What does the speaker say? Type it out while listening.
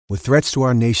With threats to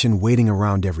our nation waiting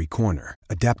around every corner,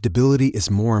 adaptability is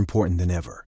more important than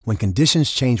ever. When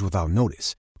conditions change without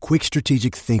notice, quick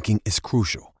strategic thinking is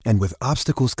crucial. And with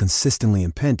obstacles consistently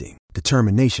impending,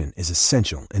 determination is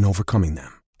essential in overcoming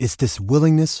them. It's this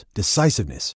willingness,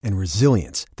 decisiveness, and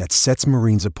resilience that sets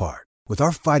Marines apart. With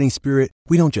our fighting spirit,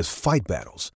 we don't just fight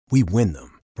battles, we win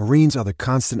them. Marines are the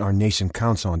constant our nation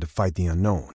counts on to fight the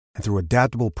unknown. And through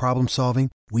adaptable problem solving,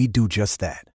 we do just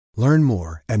that. Learn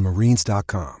more at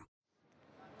marines.com.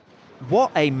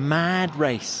 What a mad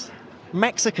race.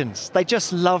 Mexicans, they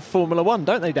just love Formula One,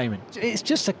 don't they, Damon? It's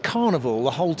just a carnival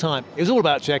the whole time. It was all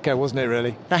about Checo, wasn't it,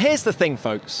 really? Now, here's the thing,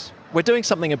 folks. We're doing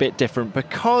something a bit different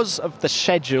because of the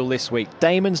schedule this week.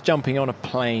 Damon's jumping on a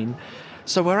plane.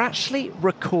 So we're actually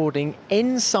recording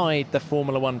inside the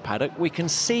Formula One paddock. We can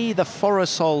see the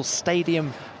Forosol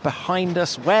Stadium behind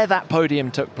us, where that podium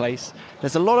took place.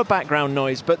 There's a lot of background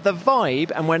noise, but the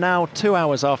vibe, and we're now 2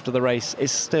 hours after the race,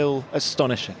 is still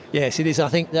astonishing. Yes, it is. I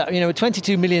think that,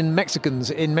 22 million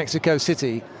Mexicans in Mexico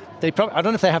City, I don't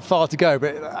know if they have far to go,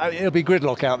 but it'll be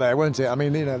gridlock out there, won't it? I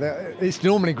mean, it's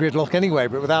normally gridlock anyway,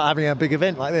 but without having a big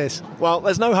event like this. Well,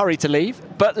 there's no hurry to leave,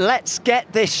 but let's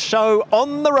get this show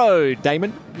on the road,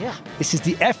 Damon. Yeah. This is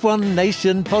the F1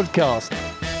 Nation podcast.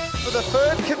 For the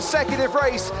third consecutive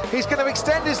race, he's going to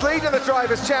extend his lead in the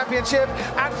Drivers' Championship,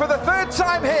 and for the third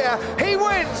time here, he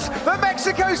wins the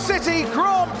Mexico City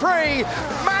Grand Prix.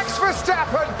 Max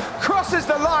Verstappen crosses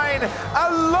the line,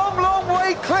 a long, long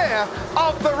way clear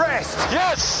of the rest.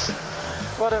 Yes!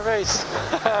 What a race.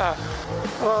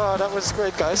 Oh, that was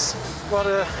great, guys. What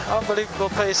an unbelievable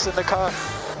pace in the car.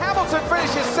 Hamilton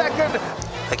finishes second.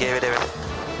 I gave it everything.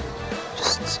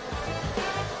 Just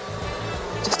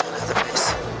don't have the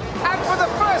pace. And for the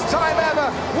first time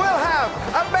ever, we'll have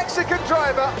a Mexican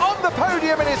driver on the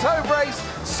podium in his home race.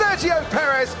 Sergio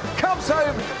Perez comes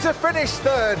home to finish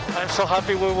third. I'm so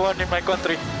happy we won in my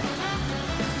country.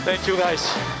 Thank you, guys.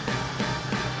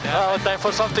 Now time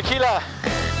for some tequila.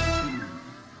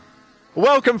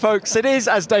 Welcome, folks. It is,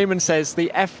 as Damon says,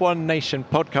 the F1 Nation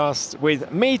podcast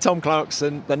with me, Tom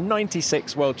Clarkson, the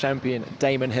 96 world champion,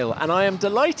 Damon Hill. And I am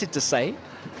delighted to say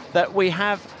that we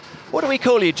have, what do we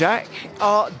call you, Jack?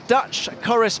 Our Dutch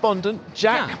correspondent,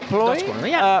 Jack Ploy,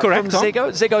 correct, from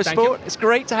Ziggo Thank Sport. you. It's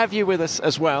great to have you with us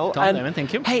as well. Tom, Damon,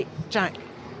 thank you. Hey, Jack,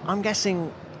 I'm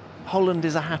guessing Holland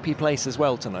is a happy place as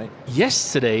well tonight.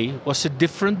 Yesterday was a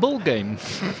different ball game.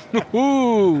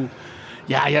 Ooh.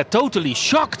 Yeah, totally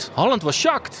shocked. Holland was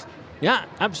shocked. Yeah,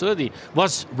 absolutely.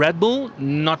 Was Red Bull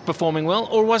not performing well,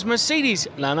 or was Mercedes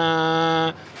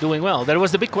doing well? That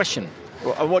was the big question.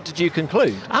 And what did you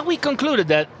conclude? We concluded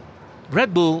that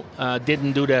Red Bull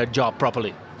didn't do their job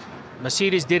properly.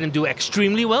 Mercedes didn't do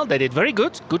extremely well. They did very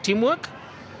good teamwork,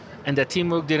 and that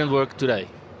teamwork didn't work today.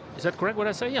 Is that correct what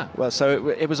I say? Yeah. Well, so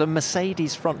it was a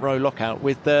Mercedes front row lockout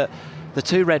with the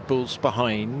two Red Bulls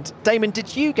behind. Damon,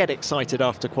 did you get excited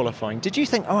after qualifying? Did you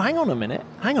think, oh, hang on a minute,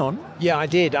 hang on? Yeah, I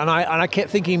did. And I kept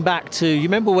thinking back to, you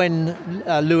remember when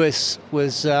Lewis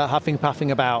was huffing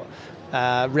puffing about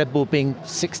Red Bull being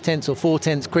 6/10 or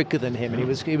 4/10 quicker than him, and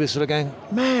he was sort of going,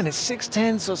 man, it's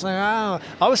 6/10 or something. I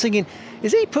was thinking,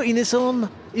 is he putting this on?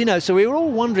 So we were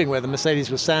all wondering whether Mercedes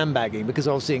was sandbagging, because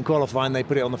obviously in qualifying they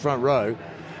put it on the front row.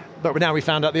 But now we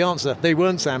found out the answer. They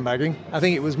weren't sandbagging. I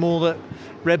think it was more that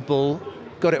Red Bull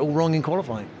got it all wrong in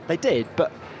qualifying. They did,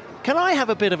 but can I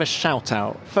have a bit of a shout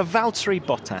out for Valtteri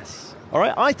Bottas? All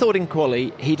right, I thought in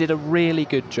quali he did a really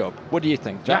good job. What do you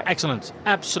think, Jack? Yeah, excellent.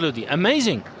 Absolutely.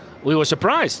 Amazing. We were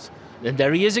surprised. And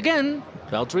there he is again,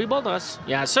 Valtteri Bottas.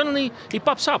 Yeah, suddenly he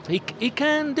pops up. He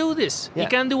can do this. Yeah. He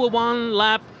can do a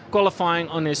one-lap qualifying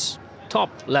on his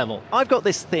top level. I've got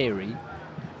this theory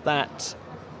that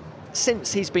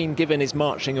since he's been given his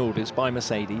marching orders by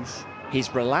Mercedes,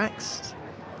 he's relaxed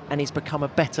and he's become a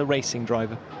better racing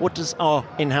driver. What does our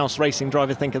in-house racing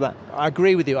driver think of that? I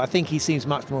agree with you. I think he seems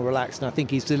much more relaxed, and I think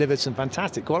he's delivered some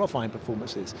fantastic qualifying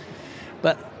performances.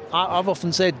 But I've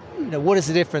often said, what is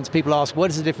the difference? People ask, what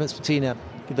is the difference between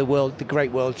the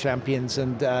great world champions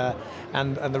and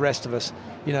the rest of us?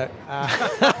 And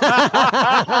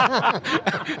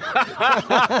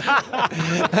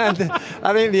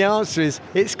I think the answer is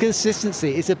it's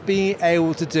consistency. It's being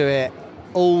able to do it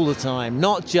all the time,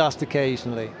 not just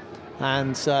occasionally.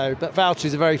 And so, but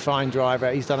Valtteri's a very fine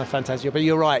driver. He's done a fantastic job. But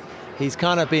you're right, he's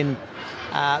kind of been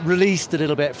released a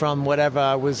little bit from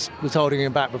whatever was holding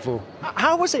him back before.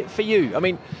 How was it for you? I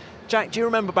mean, Jack, do you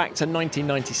remember back to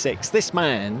 1996? This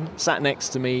man sat next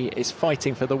to me is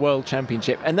fighting for the World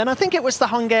Championship. And then I think it was the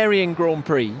Hungarian Grand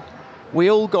Prix. We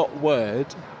all got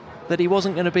word that he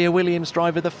wasn't going to be a Williams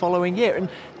driver the following year. And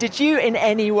did you in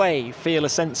any way feel a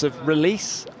sense of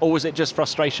release, or was it just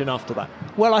frustration after that?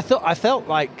 Well, I felt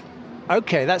like,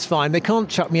 okay, that's fine. They can't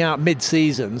chuck me out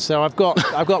mid-season, so I've got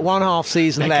 1.5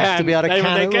 season left to be able to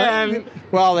They can.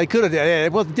 Well, they could have. Yeah,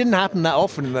 it didn't happen that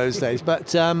often in those days.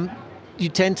 But you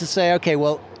tend to say, okay,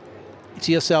 well,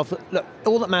 to yourself, look,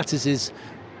 all that matters is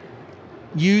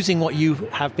using what you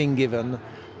have been given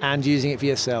and using it for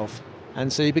yourself.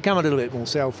 And so you become a little bit more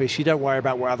selfish. You don't worry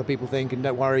about what other people think and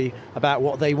don't worry about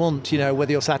what they want,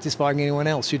 whether you're satisfying anyone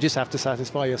else. You just have to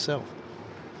satisfy yourself.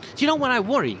 Do you know what I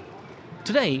worry?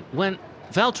 Today, when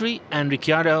Valtteri and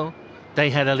Ricciardo, they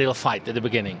had a little fight at the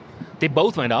beginning. They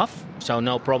both went off, so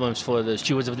no problems for the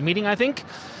stewards of the meeting, I think.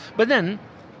 But then,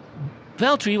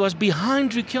 Valtteri was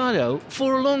behind Ricciardo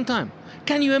for a long time.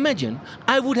 Can you imagine?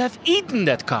 I would have eaten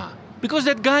that car, because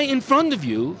that guy in front of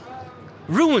you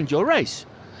ruined your race.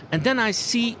 And then I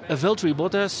see a Valtteri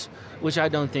Bottas, which I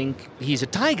don't think he's a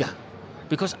tiger.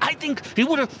 Because I think he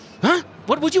would have...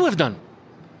 What would you have done?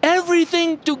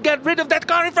 Everything to get rid of that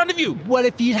car in front of you. Well,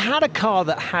 if you had a car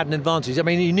that had an advantage, I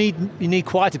mean, you need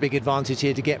quite a big advantage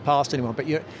here to get past anyone. But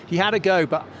you had a go.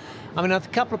 But I mean, a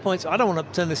couple of points. I don't want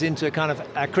to turn this into a kind of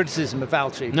a criticism of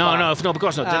Valtteri. No, of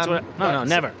course not. That's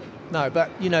never. No,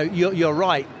 but you're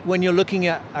right. When you're looking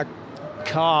at a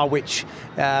car which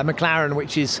McLaren,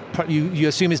 which is you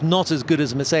assume is not as good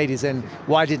as Mercedes, then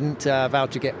why didn't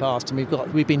Valtteri get past? And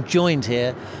we've been joined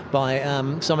here by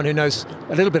someone who knows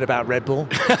a little bit about Red Bull,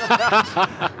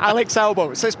 Alex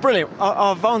Albon. So it's brilliant.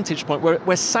 Our vantage point.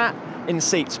 We're sat in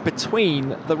seats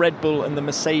between the Red Bull and the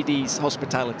Mercedes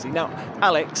hospitality. Now,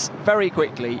 Alex, very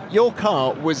quickly, your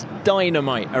car was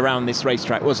dynamite around this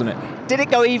racetrack, wasn't it? Did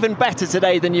it go even better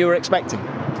today than you were expecting?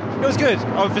 It was good.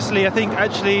 Obviously, I think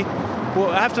actually. Well,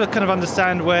 I have to kind of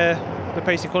understand where the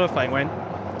pace in qualifying went,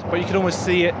 but you can almost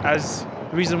see it as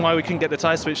the reason why we couldn't get the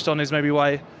tyre switched on is maybe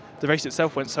why the race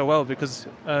itself went so well, because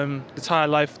the tyre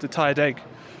life, the tyre deg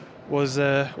was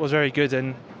very good,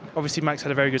 and obviously Max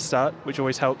had a very good start, which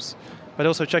always helps, but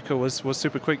also Checo was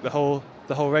super quick the whole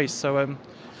race, so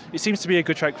it seems to be a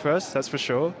good track for us, that's for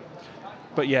sure.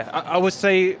 But yeah, I would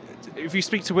say if you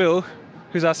speak to Will,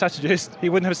 who's our strategist, he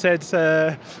wouldn't have said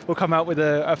we'll come out with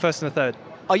a first and a third.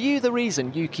 Are you the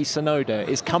reason Yuki Tsunoda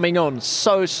is coming on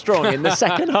so strong in the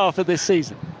second half of this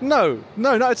season? No,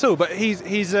 not at all. But he's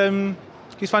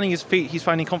finding his feet. He's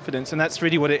finding confidence, and that's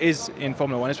really what it is in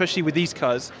Formula One, especially with these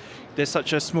cars. There's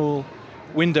such a small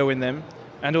window in them,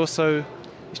 and also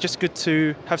it's just good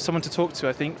to have someone to talk to.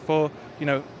 I think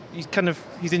he's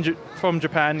from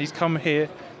Japan. He's come here,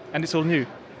 and it's all new.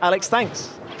 Alex,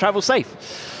 thanks. Travel safe.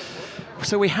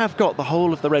 So we have got the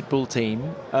whole of the Red Bull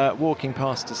team walking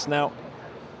past us now.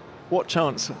 What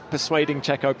chance of persuading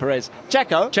Checo Perez?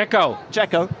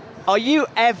 Checo, are you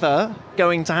ever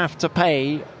going to have to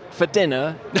pay for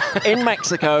dinner in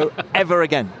Mexico ever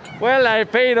again? Well, I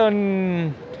paid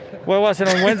on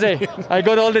Wednesday. I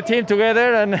got all the team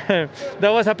together, and that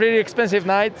was a pretty expensive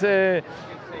night.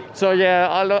 So yeah,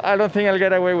 I don't think I'll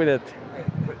get away with it.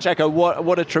 Checo,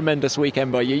 what a tremendous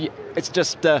weekend by you. It's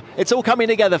just, it's all coming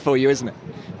together for you, isn't it?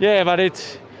 Yeah, but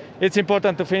it's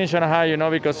important to finish on a high,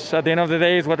 because at the end of the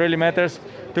day, it's what really matters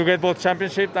to get both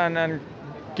championships and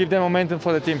keep the momentum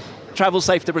for the team. Travel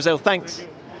safe to Brazil. Thanks.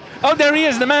 Oh, there he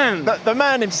is, the man. The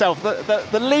man himself,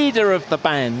 the leader of the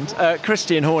band,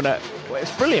 Christian Horner.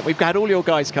 It's brilliant. We've had all your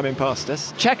guys coming past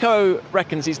us. Checo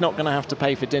reckons he's not going to have to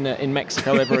pay for dinner in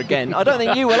Mexico ever again. I don't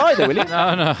think you will either, will you?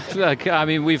 No. Look, I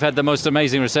mean, we've had the most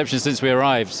amazing reception since we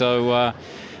arrived. So,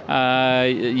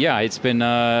 it's been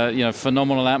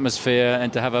phenomenal atmosphere,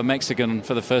 and to have a Mexican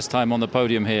for the first time on the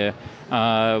podium here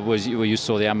you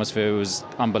saw the atmosphere. It was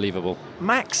unbelievable.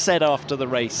 Max said after the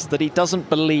race that he doesn't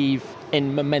believe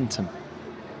in momentum.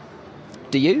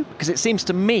 Do you? Because it seems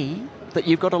to me that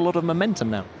you've got a lot of momentum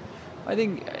now. I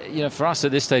think for us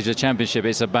at this stage of the championship,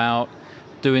 it's about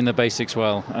doing the basics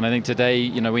well. And I think today,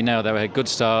 we know that we had good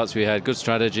starts, we had good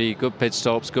strategy, good pit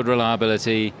stops, good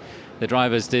reliability. The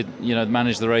drivers did,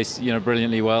 manage the race,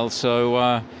 brilliantly well.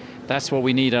 So that's what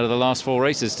we need out of the last 4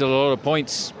 races. Still a lot of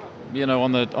points,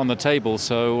 on the table.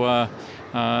 So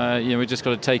we just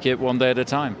got to take it one day at a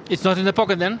time. It's not in the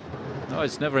pocket then? No,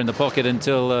 it's never in the pocket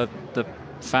until the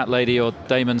fat lady or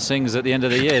Damon sings at the end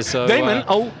of the year. So Damon,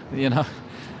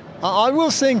 I will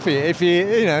sing for you if you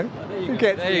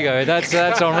There you go.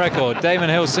 That's on record. Damon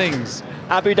Hill sings.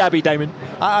 Abu Dhabi, Damon.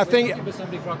 I think give us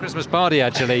somebody for our Christmas party,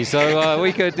 actually. So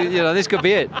we could, this could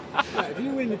be it. If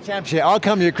you win the championship, I'll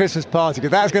come to your Christmas party,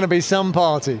 because that's going to be some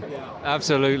party.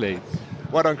 Absolutely.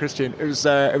 Well done, Christian. It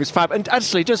was fab. And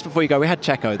actually, just before you go, we had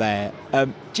Checo there.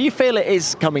 Do you feel it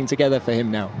is coming together for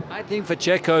him now? I think for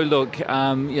Checo, look,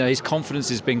 his confidence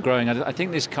has been growing. I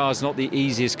think this car's not the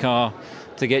easiest car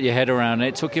to get your head around.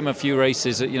 It took him a few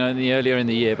races, earlier in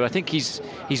the year, but I think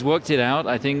he's worked it out.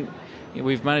 I think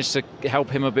we've managed to help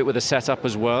him a bit with the setup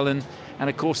as well, and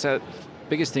of course, the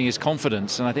biggest thing is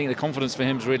confidence. And I think the confidence for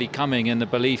him is really coming, and the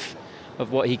belief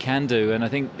of what he can do. And I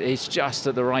think it's just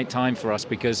at the right time for us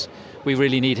because we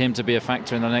really need him to be a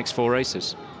factor in the next 4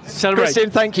 races. Celebrate.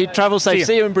 Christian, thank you. Travel safe.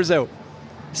 See you in Brazil.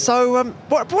 So,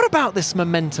 what about this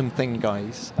momentum thing,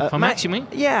 guys? For Max, you mean?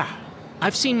 Yeah.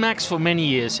 I've seen Max for many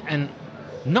years and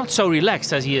not so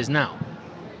relaxed as he is now.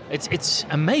 It's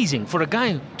amazing for a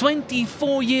guy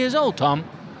 24 years old, Tom.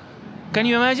 Can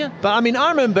you imagine? But I mean, I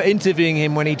remember interviewing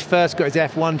him when he'd first got his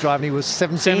F1 drive and he was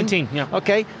 17. 17, yeah.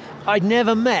 Okay. I'd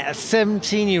never met a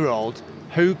 17-year-old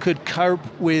who could cope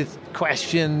with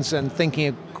questions and thinking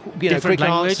of different quick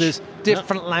language. answers,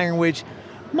 different language.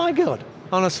 My God,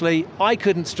 honestly, I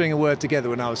couldn't string a word together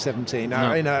when I was 17.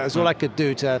 No. It was all I could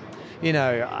do to,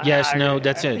 Yes, no,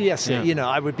 that's it. Yes, Yeah.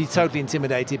 I would be totally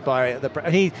intimidated by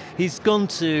the. He's gone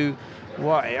to.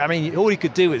 What I mean, all he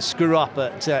could do was screw up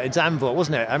at Zandvoort,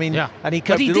 wasn't it? I mean, and he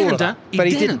coped with all of that. But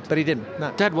he didn't.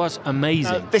 No. That was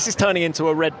amazing. This is turning into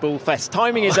a Red Bull fest.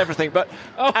 Timing is everything. But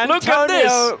look at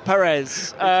this. Antonio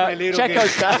Perez,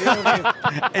 Checo's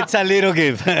dad. It's a little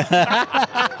give.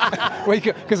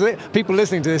 Because people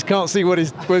listening to this can't see what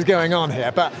is going on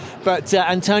here. But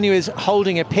Antonio is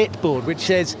holding a pit board which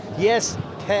says, yes,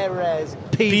 Perez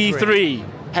P3.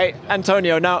 Hey,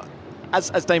 Antonio, now, as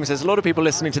Damon says, a lot of people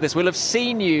listening to this will have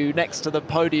seen you next to the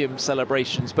podium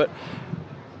celebrations, but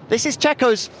this is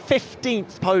Checo's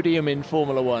 15th podium in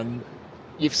Formula One.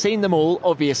 You've seen them all,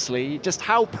 obviously. Just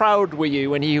how proud were you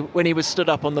when he was stood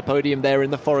up on the podium there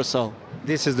in the Forosol?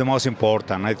 This is the most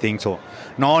important, I think so.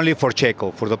 Not only for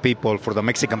Checo, for the people, for the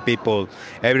Mexican people.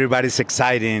 Everybody's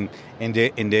excited in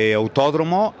the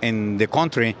Autódromo, in the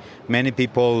country. Many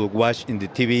people watch in the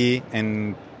TV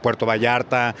and Puerto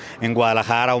Vallarta, in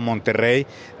Guadalajara or Monterrey,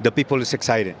 the people is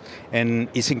excited. And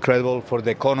it's incredible for the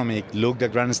economy. Look, the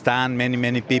grandstand,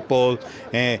 many people,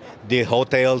 the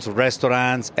hotels,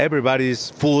 restaurants, everybody's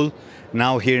full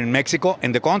now here in Mexico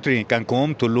and the country,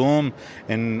 Cancun, Tulum,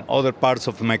 and other parts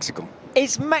of Mexico.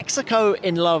 Is Mexico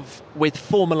in love with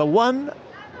Formula One,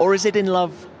 or is it in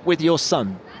love with your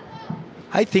son?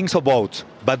 I think so, both.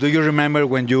 But do you remember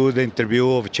when you the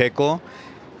interview of Checo?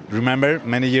 Remember,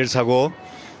 many years ago?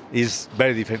 Is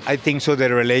very different. I think so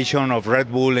the relation of Red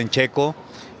Bull and Checo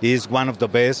is one of the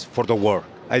best for the world.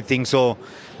 I think so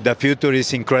the future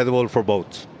is incredible for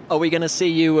both. Are we going to see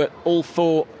you at all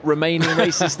 4 remaining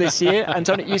races this year?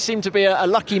 Antonio, you seem to be a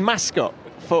lucky mascot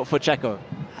for Checo.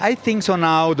 I think so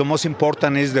now the most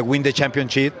important is to win the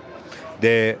championship,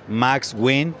 the Max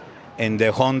win, and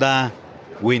the Honda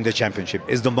win the championship.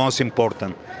 It's the most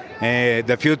important.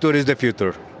 The future is the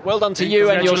future. Well done to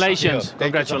you and your... Congratulations.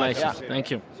 Congratulations.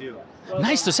 Thank you.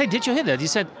 Nice to say. Did you hear that? He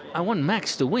said, I want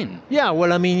Max to win. Yeah,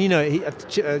 well, I mean,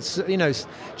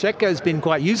 Checo's been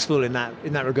quite useful in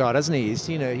that regard, hasn't he?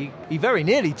 He very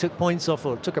nearly took points off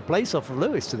or took a place off of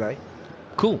Lewis today.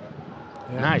 Cool.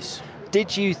 Yeah. Nice.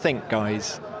 Did you think,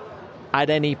 guys, at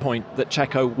any point that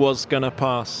Checo was going to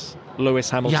pass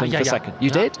Lewis Hamilton for second? You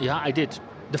did? Yeah, I did.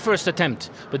 The first attempt.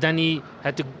 But then he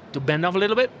had to bend off a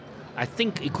little bit. I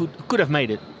think he could have made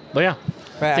it. But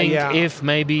if,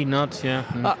 maybe not,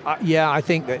 I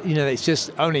think that, it's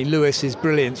just only Lewis's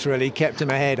brilliance really kept him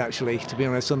ahead, actually, to be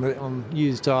honest, on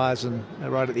used tyres, and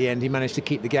right at the end he managed to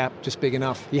keep the gap just big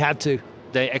enough. He had to.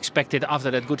 They expected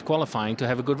after that good qualifying to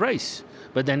have a good race.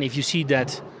 But then if you see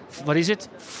that,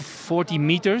 40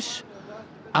 meters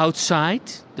outside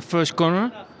the first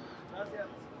corner,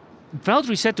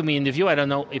 Valtteri said to me in the view, I don't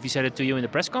know if he said it to you in the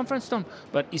press conference, Tom,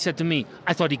 but he said to me,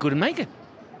 I thought he couldn't make it.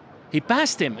 He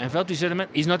passed him, and Valtteri said to him,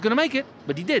 he's not going to make it,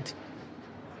 but he did.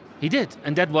 He did,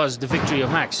 and that was the victory of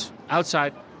Max.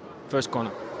 Outside, first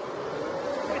corner.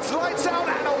 It's lights out,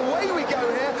 and away we go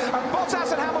here, and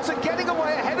Bottas and Hamilton getting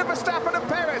away ahead of Verstappen and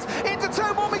Perez. Into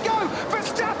turn 1 we go,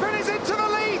 Verstappen is into the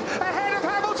lead, ahead of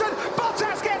Hamilton.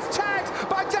 Bottas gets tagged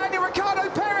by Daniel Ricciardo.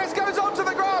 Perez goes onto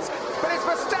the grass, but it's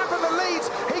Verstappen that leads.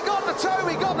 He got the toe,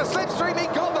 he got the slipstream, he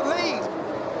got the lead.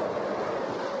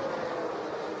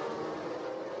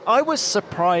 I was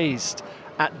surprised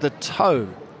at the toe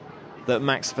that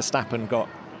Max Verstappen got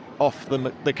off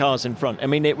the cars in front. I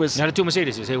mean, it was... He had 2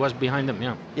 Mercedes, he was behind them,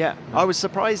 Yeah, I was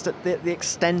surprised at the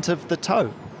extent of the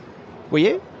toe. Were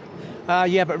you?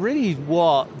 Yeah, but really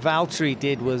what Valtteri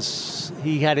did was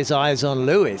he had his eyes on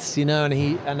Lewis, and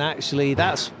he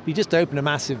just opened a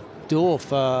massive door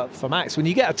for Max. When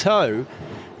you get a tow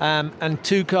and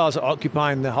two cars are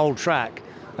occupying the whole track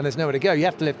and there's nowhere to go, you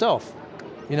have to lift off.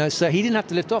 So he didn't have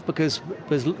to lift off because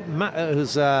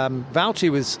Valtteri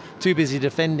was too busy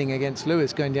defending against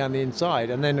Lewis going down the inside,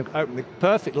 and then opened the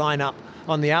perfect lineup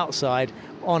on the outside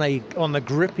on the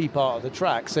grippy part of the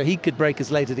track, so he could brake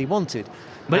as late as he wanted.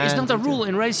 But it's not a rule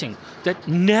in racing that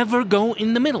never go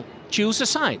in the middle. Choose a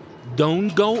side.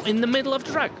 Don't go in the middle of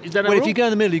the track. Is that a rule? Well, if you go in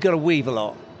the middle, you've got to weave a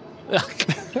lot.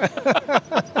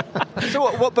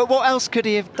 So but what else could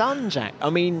he have done, Jack? I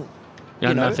mean,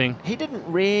 nothing. He didn't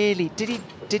really.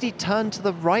 Did he turn to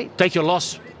the right? Take your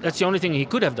loss. That's the only thing he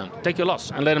could have done. Take your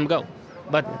loss and let him go.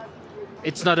 But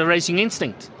it's not a racing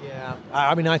instinct. Yeah.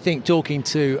 I mean, I think I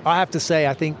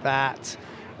think that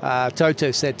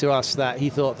Toto said to us that he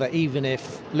thought that even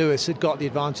if Lewis had got the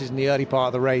advantage in the early part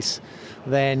of the race,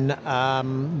 then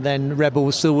Red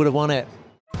Bull still would have won it.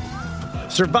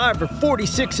 Survivor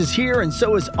 46 is here, and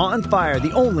so is On Fire,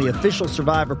 the only official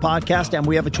Survivor podcast, and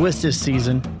we have a twist this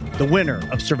season. The winner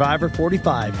of Survivor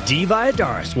 45, Dee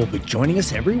Valladares, will be joining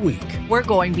us every week. We're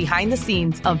going behind the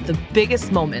scenes of the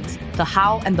biggest moments, the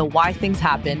how and the why things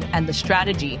happen, and the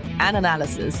strategy and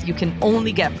analysis you can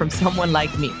only get from someone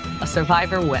like me, a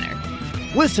Survivor winner.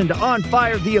 Listen to On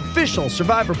Fire, the official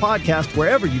Survivor podcast,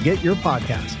 wherever you get your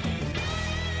podcast.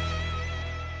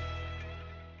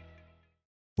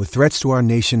 With threats to our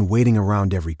nation waiting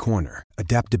around every corner,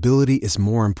 adaptability is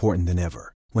more important than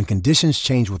ever. When conditions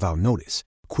change without notice,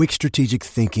 quick strategic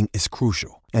thinking is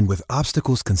crucial. And with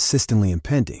obstacles consistently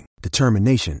impending,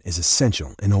 determination is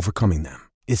essential in overcoming them.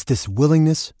 It's this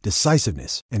willingness,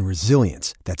 decisiveness, and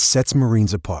resilience that sets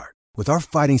Marines apart. With our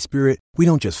fighting spirit, we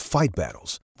don't just fight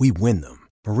battles, we win them.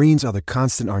 Marines are the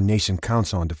constant our nation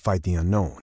counts on to fight the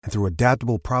unknown. And through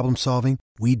adaptable problem solving,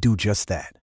 we do just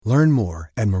that. Learn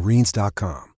more at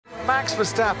marines.com. Max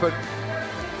Verstappen,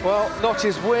 well,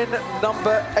 notches win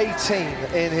number 18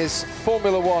 in his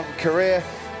Formula One career,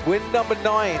 win number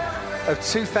 9 of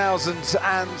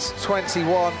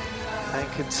 2021,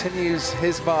 and continues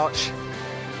his march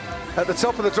at the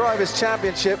top of the Drivers'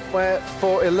 Championship, where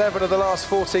for 11 of the last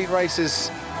 14 races,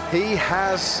 he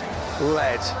has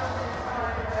led.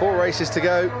 4 races to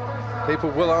go. People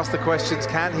will ask the questions,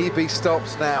 can he be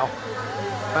stopped now?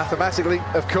 Mathematically,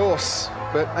 of course.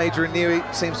 But Adrian Newey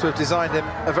seems to have designed him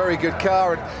a very good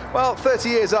car. And, well, 30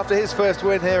 years after his first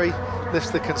win here, he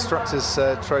lifts the Constructors'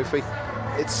 Trophy.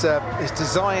 It's his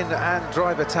design and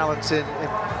driver talent in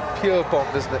pure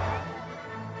bond, isn't it?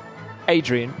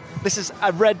 Adrian, this is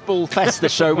a Red Bull Festa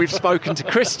show. We've spoken to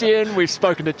Christian, we've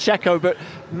spoken to Checo, but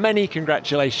many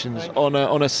congratulations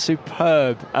on a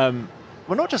superb, well,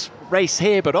 not just race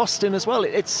here, but Austin as well.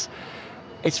 It's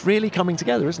really coming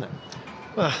together, isn't it?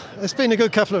 Well, it's been a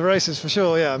good couple of races for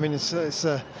sure, yeah. I mean, it's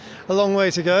a long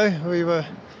way to go. We were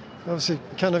obviously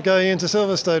kind of going into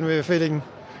Silverstone, we were feeling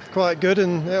quite good,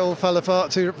 and it all fell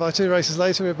apart by 2 races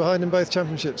later. We were behind in both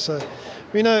championships, so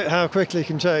we know how quickly it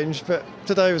can change, but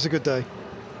today was a good day.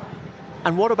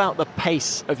 And what about the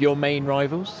pace of your main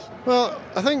rivals? Well,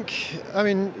 I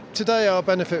mean, today our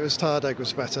benefit was tyre deg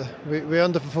was better. We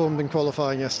underperformed in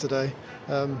qualifying yesterday.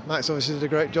 Max obviously did a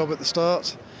great job at the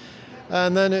start.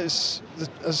 And then as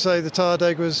I say, the tyre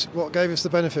deg was what gave us the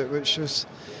benefit, which was,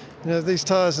 these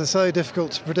tyres are so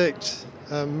difficult to predict.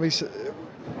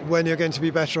 When you're going to be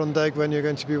better on deg, when you're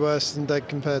going to be worse than deg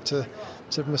compared to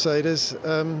Mercedes.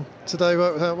 Today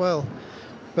worked out well.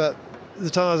 But the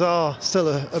tyres are still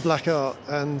a black art,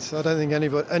 and I don't think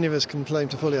any of us can claim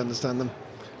to fully understand them.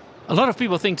 A lot of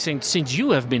people think since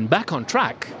you have been back on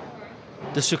track,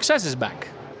 the success is back.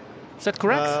 Is that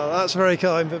correct? That's very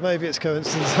kind, but maybe it's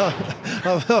coincidence.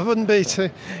 I wouldn't be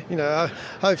too,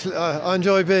 hopefully I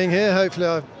enjoy being here.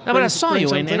 Hopefully but I saw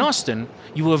you in Austin.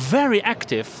 You were very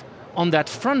active on that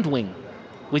front wing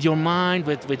with your mind,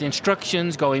 with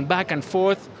instructions, going back and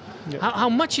forth. Yeah. How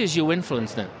much is your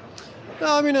influence then?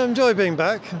 No, I mean, I enjoy being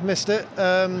back. Missed it.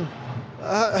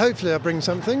 Hopefully I bring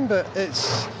something, but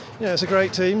it's a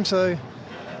great team, so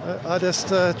I just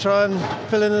try and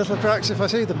fill in the little cracks if I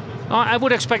see them. I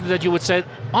would expect that you would say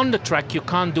on the track you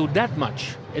can't do that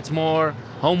much. It's more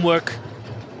homework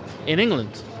in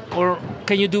England. Or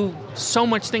can you do so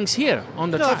much things here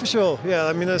on the track? No, for sure. Yeah,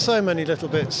 I mean, there's so many little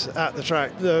bits at the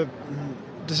track. The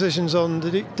decisions on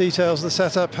the details of the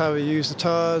setup, how we use the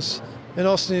tyres. In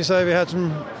Austin, you say we had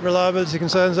some reliability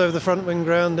concerns over the front wing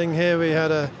grounding. Here we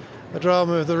had a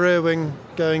drama with the rear wing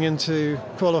going into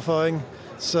qualifying.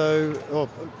 Or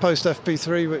post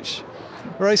FP3, which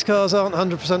race cars aren't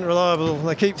 100% reliable.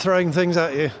 They keep throwing things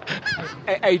at you.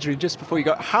 Adrian, just before you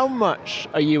go, how much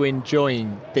are you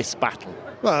enjoying this battle?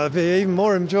 Well, it'd be even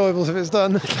more enjoyable if it's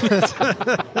done.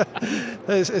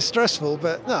 It's stressful,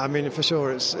 but no, I mean, for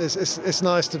sure, it's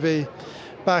nice to be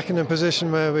back in a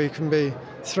position where we can be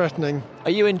threatening.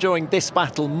 Are you enjoying this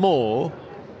battle more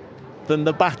than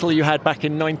the battle you had back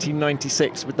in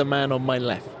 1996 with the man on my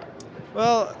left?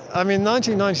 Well, I mean,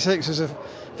 1996 was a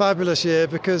fabulous year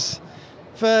because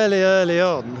fairly early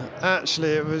on,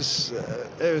 actually, it was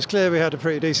clear we had a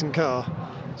pretty decent car.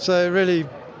 So really,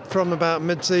 from about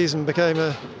mid-season, became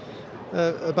a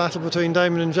battle between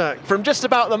Damon and Jack. From just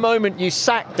about the moment you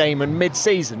sacked Damon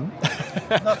mid-season.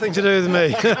 Nothing to do with me.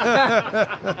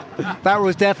 That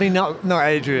was definitely not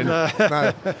Adrian. No.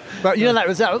 But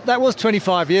that was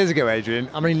 25 years ago, Adrian.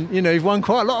 I mean, you've won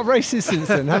quite a lot of races since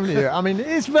then, haven't you? I mean,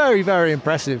 it's very, very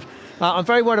impressive. I'm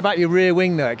very worried about your rear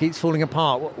wing though. It keeps falling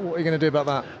apart. What are you going to do about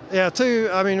that? Yeah,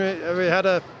 I mean, we had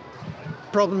a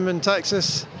problem in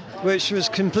Texas, which was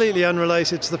completely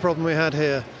unrelated to the problem we had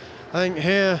here. I think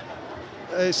here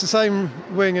it's the same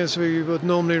wing as we would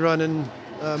normally run in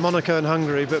Monaco and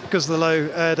Hungary, but because of the low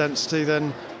air density,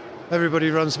 then everybody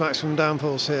runs maximum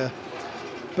downforce here.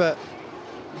 But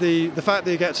the fact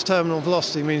that you get to terminal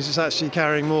velocity means it's actually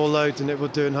carrying more load than it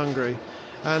would do in Hungary,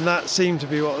 and that seemed to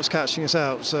be what was catching us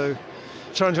out. So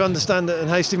trying to understand it and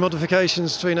hasty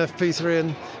modifications between FP3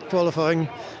 and qualifying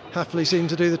happily seemed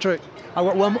to do the trick. I've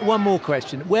got one more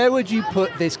question. Where would you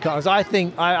put this car? Because I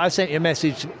think I sent you a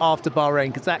message after Bahrain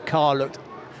because that car looked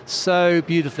so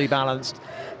beautifully balanced.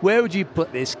 Where would you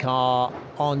put this car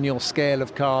on your scale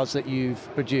of cars that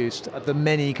you've produced, the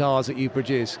many cars that you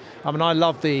produce? I mean, I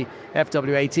love the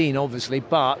FW18, obviously,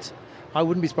 but I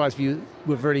wouldn't be surprised if you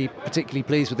were very particularly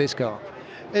pleased with this car.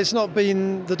 It's not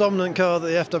been the dominant car that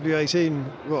the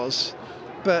FW18 was,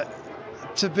 but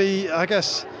to be, I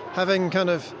guess, having kind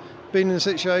of been in a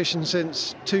situation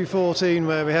since 2014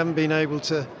 where we haven't been able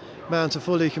to mount a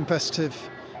fully competitive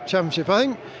championship. I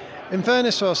think, in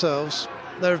fairness to ourselves,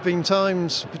 there have been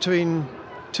times between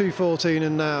 2014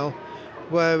 and now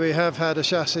where we have had a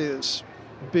chassis that's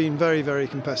been very, very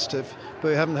competitive, but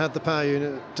we haven't had the power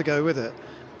unit to go with it.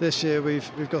 This year we've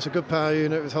got a good power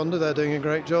unit with Honda. They're doing a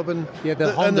great job, and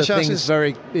the Honda thing is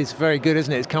very good,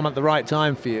 isn't it? It's come at the right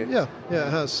time for you. Yeah, it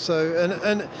has. So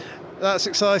and that's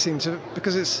exciting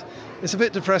because it's a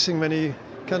bit depressing when you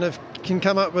kind of can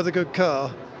come up with a good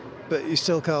car, but you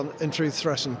still can't, in truth,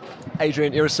 threaten.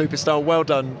 Adrian, you're a superstar. Well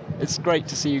done. It's great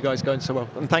to see you guys going so well,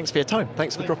 and thanks for your time.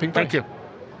 Thanks for dropping by. Thank you.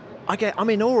 I'm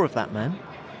in awe of that man.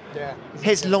 Yeah.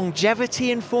 His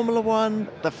longevity in Formula One,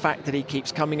 the fact that he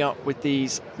keeps coming up with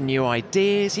these new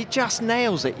ideas, he just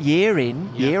nails it year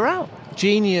in, year out.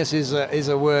 Genius is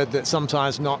a word that's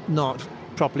sometimes not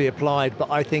properly applied, but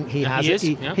I think he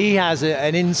has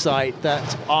an insight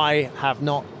that I have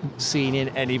not seen in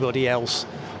anybody else.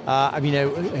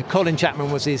 Colin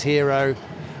Chapman was his hero.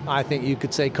 I think you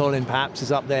could say Colin perhaps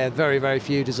is up there. Very, very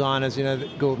few designers,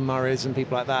 Gordon Murray's and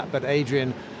people like that. But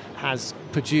Adrian has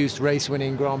produced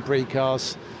race-winning Grand Prix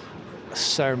cars,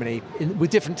 so many, with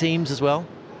different teams as well,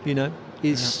 He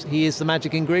is the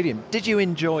magic ingredient. Did you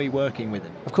enjoy working with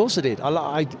him? Of course I did.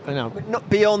 I know. Not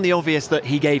beyond the obvious that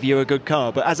he gave you a good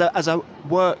car, but as a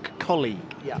work colleague.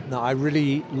 Yeah. No, I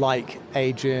really like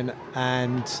Adrian,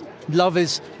 and love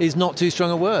is not too strong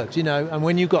a word, and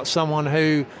when you've got someone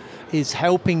who is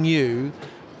helping you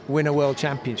win a world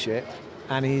championship,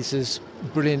 and he's as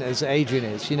brilliant as Adrian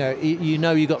is,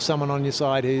 you got someone on your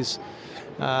side who's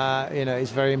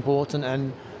is very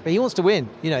important, but he wants to win.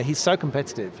 He's so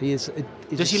competitive.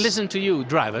 Does he listen to you,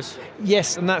 drivers?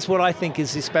 Yes, and that's what I think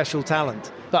is his special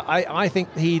talent. But I think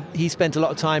he spent a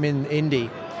lot of time in Indy,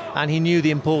 and he knew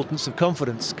the importance of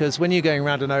confidence, because when you're going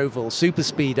around an oval, super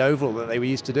speed oval that they were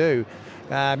used to do,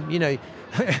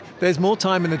 there's more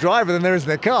time in the driver than there is in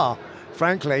the car.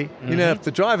 Frankly, if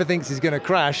the driver thinks he's going to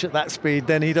crash at that speed,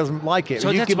 then he doesn't like it.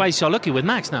 So that's why he's so lucky with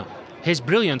Max now. His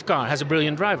brilliant car has a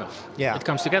brilliant driver. Yeah, it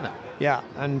comes together. Yeah,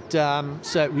 and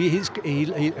so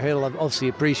he'll obviously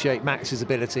appreciate Max's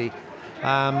ability,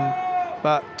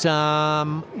 but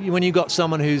when you've got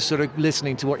someone who's sort of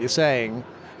listening to what you're saying,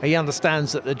 he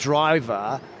understands that the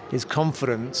driver, his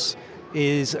confidence,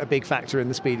 is a big factor in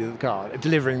the speed of the car,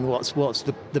 delivering what's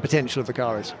the potential of the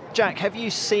car is. Jack, have you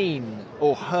seen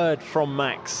or heard from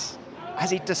Max? Has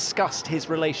he discussed his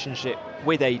relationship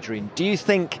with Adrian? Do you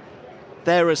think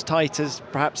they're as tight as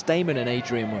perhaps Damon and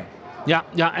Adrian were? Yeah,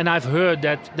 and I've heard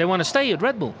that they want to stay at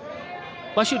Red Bull.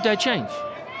 Why should they change?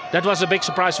 That was a big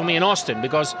surprise for me in Austin,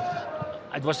 because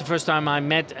it was the first time I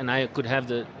met and I could have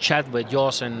the chat with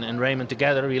Jos and Raymond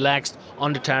together, relaxed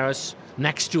on the terrace,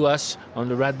 next to us on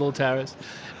the Red Bull terrace.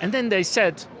 And then they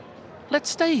said, let's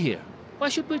stay here. Why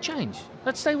should we change?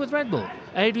 Let's stay with Red Bull.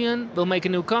 Adrian will make a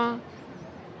new car.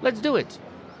 Let's do it.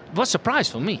 was a surprise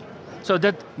for me. So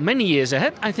that many years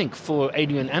ahead, I think, for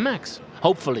Adrian and Max.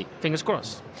 Hopefully, fingers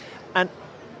crossed. And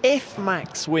if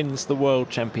Max wins the World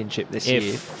Championship this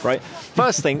year, right?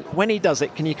 First thing, when he does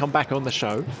it, can you come back on the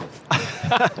show?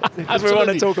 Because we want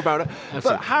to talk about it. Absolutely.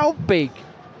 But how big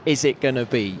is it going to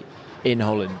be in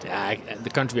Holland?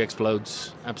 The country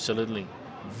explodes, absolutely.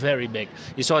 Very big.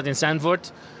 You saw it in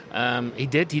Zandvoort.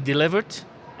 He delivered,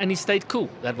 and he stayed cool.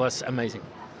 That was amazing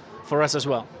for us as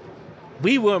well.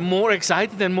 We were more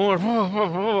excited and more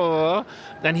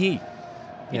than he.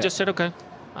 He just said, okay,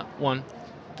 won.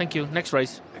 Thank you. Next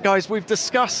race. Guys, we've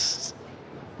discussed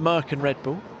Merck and Red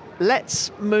Bull.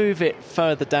 Let's move it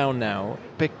further down now,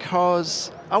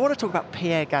 because I want to talk about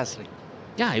Pierre Gasly.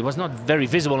 Yeah, he was not very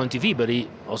visible on TV, but he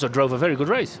also drove a very good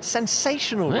race.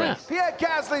 Sensational race. Pierre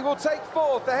Gasly will take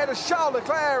fourth ahead of Charles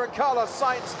Leclerc and Carlos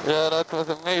Sainz. Yeah, that was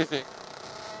amazing.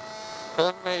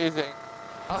 Amazing.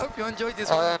 I hope you enjoyed this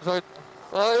I one. enjoyed.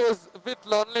 Well, it was a bit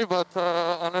lonely, but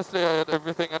honestly, I had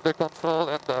everything under control,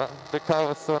 and the car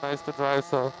was so nice to drive.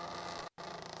 So,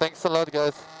 thanks a lot,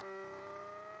 guys.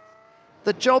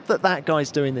 The job that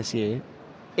guy's doing this year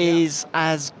is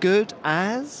as good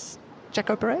as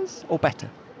Checo Perez, or better?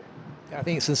 I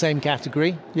think it's the same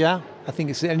category, yeah. I think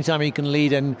it's any time he can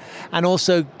lead and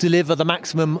also deliver the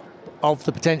maximum of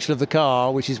the potential of the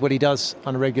car, which is what he does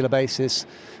on a regular basis.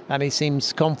 And he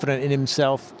seems confident in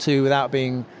himself too, without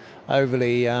being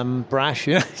overly brash.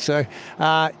 You know? So,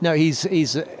 no,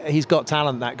 he's got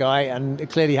talent, that guy, and it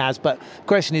clearly has. But the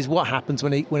question is, what happens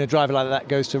when a driver like that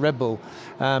goes to Red Bull?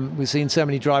 We've seen so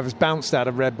many drivers bounced out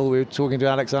of Red Bull. We were talking to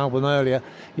Alex Albon earlier.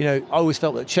 You know, I always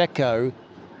felt that Checo,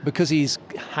 because he's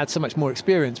had so much more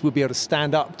experience, would be able to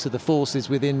stand up to the forces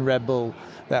within Red Bull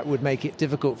that would make it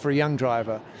difficult for a young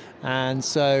driver. And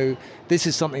so this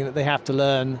is something that they have to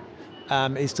learn,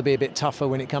 is to be a bit tougher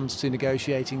when it comes to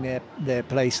negotiating their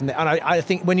place. And I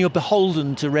think when you're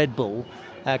beholden to Red Bull,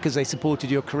 because they supported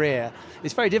your career,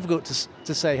 it's very difficult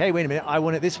to say, hey, wait a minute, I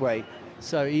want it this way.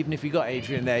 So even if you got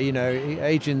Adrian there, you know,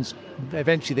 Adrian's,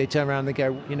 eventually they turn around and they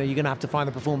go, you know, you're going to have to find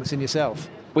the performance in yourself.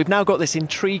 We've now got this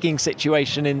intriguing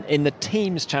situation in the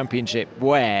Teams Championship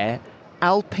where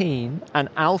Alpine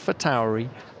and AlphaTauri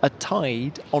are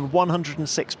tied on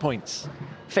 106 points,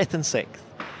 5th and 6th.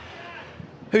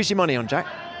 Who's your money on, Jack?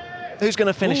 Who's going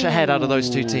to finish ahead out of those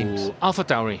two teams?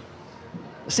 AlphaTauri.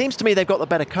 Seems to me they've got the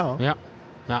better car. Yeah.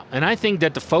 And I think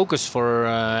that the focus for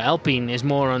Alpine is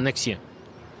more on next year.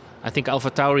 I think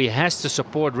AlphaTauri has to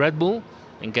support Red Bull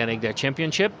in getting their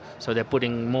championship, so they're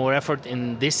putting more effort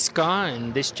in this car,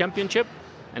 in this championship,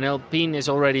 and Alpine is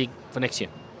already for next year.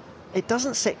 It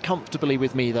doesn't sit comfortably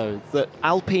with me, though, that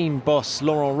Alpine boss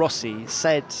Laurent Rossi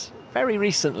said very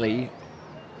recently,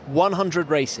 100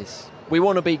 races. We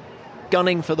want to be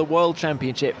gunning for the World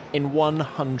Championship in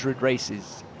 100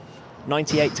 races.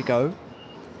 98 to go.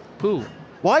 Pooh.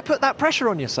 Why put that pressure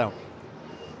on yourself?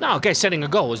 No, okay, setting a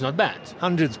goal is not bad.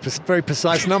 100's a very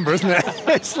precise number, isn't it?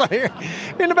 It's like,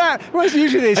 in about, whereas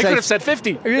usually they say... I could have said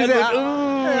 50.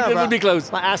 That would be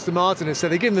close. Like Aston Martin has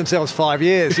said, they give themselves 5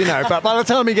 years, you know, but by the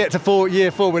time we get to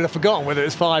year 4, we'll have forgotten whether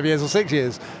it's 5 years or 6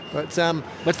 years. But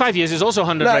 5 years is also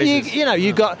 100 races.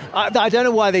 You got... I don't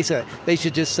know why they say it. They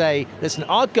should just say, listen,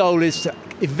 our goal is to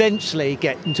eventually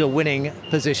get into a winning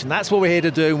position. That's what we're here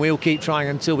to do, and we'll keep trying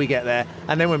until we get there.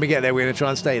 And then when we get there, we're going to try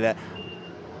and stay there.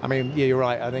 I mean, yeah, you're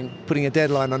right. I think putting a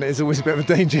deadline on it is always a bit of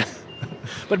a danger.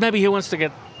 But maybe he wants to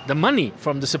get the money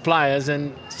from the suppliers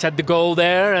and set the goal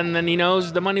there, and then he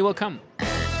knows the money will come.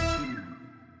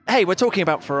 Hey, we're talking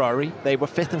about Ferrari. They were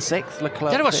 5th and 6th.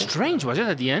 Leclerc. That was strange, was it,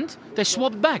 at the end? They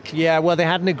swapped back. Yeah, well, they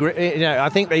hadn't agreed. You know, I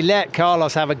think they let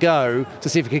Carlos have a go to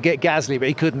see if he could get Gasly, but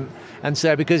he couldn't. And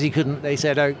so because he couldn't, they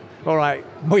said, oh, all right,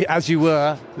 as you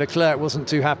were. Leclerc wasn't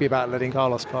too happy about letting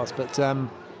Carlos pass, but...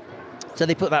 So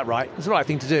they put that right. It's the right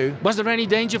thing to do. Was there any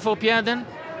danger for Pierre then?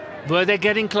 Were they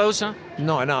getting closer?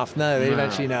 Not enough. No, they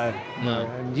eventually know. No.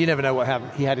 And you never know what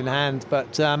he had in hand.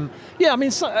 But yeah, I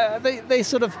mean, they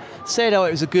sort of said, oh,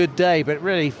 it was a good day, but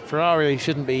really Ferrari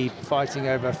shouldn't be fighting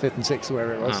over 5th and 6th or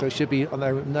wherever it was. So it should be,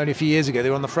 only a few years ago, they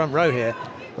were on the front row here.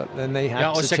 But then they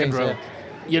had to second change row.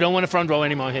 You don't want a front row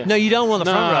anymore here. No, you don't want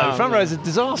the front row. Front row is a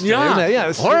disaster, isn't it? Yeah,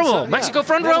 it's horrible. Mexico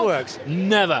front row works.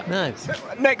 Never. No.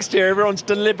 Next year, everyone's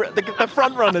deliberate. The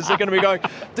front runners are going to be going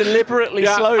deliberately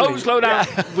slowly. Oh, slow down.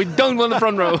 We don't want the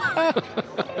front row.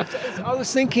 I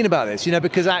was thinking about this,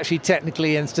 because actually,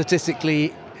 technically and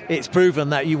statistically, it's proven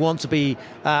that you want to be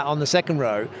on the second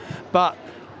row. But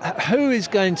who is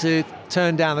going to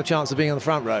turn down the chance of being on the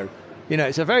front row?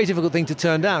 It's a very difficult thing to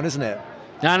turn down, isn't it?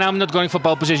 No, I'm not going for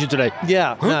pole position today.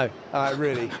 Yeah, no,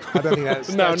 really. I don't think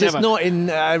that's... No, just not in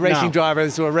racing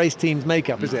drivers or race teams'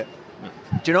 makeup, is it?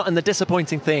 Do you know, and the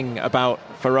disappointing thing about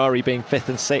Ferrari being 5th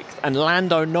and 6th and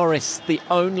Lando Norris, the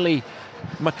only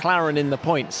McLaren in the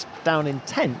points, down in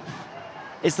 10th,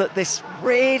 is that this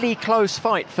really close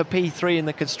fight for P3 in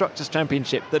the Constructors'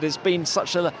 Championship that has been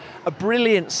such a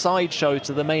brilliant sideshow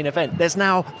to the main event. There's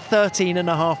now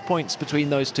 13.5 points between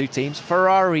those two teams.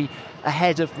 Ferrari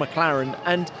ahead of McLaren.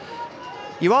 And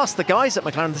you ask the guys at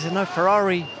McLaren, they say, no,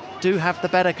 Ferrari do have the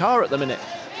better car at the minute.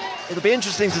 It'll be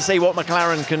interesting to see what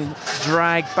McLaren can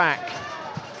drag back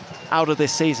out of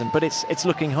this season, but it's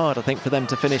looking hard, I think, for them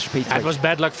to finish P3. That was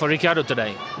bad luck for Ricciardo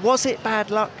today. Was it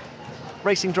bad luck,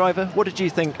 racing driver? What did you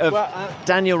think of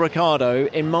Daniel Ricciardo,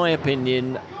 in my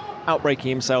opinion, outbraking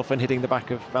himself and hitting the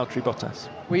back of Valtteri Bottas?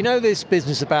 We know this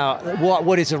business about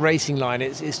what is a racing line.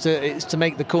 It's to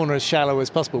make the corner as shallow as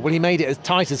possible. Well, he made it as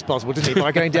tight as possible, didn't he,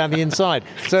 by going down the inside.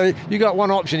 So you got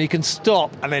one option: you can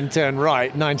stop and then turn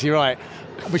right, 90 right,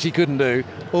 which he couldn't do,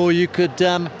 or you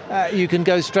can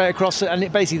go straight across it. And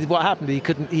basically, what happened?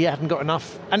 He hadn't got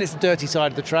enough, and it's the dirty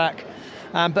side of the track.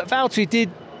 But Valtteri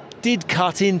did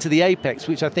cut into the apex,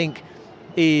 which I think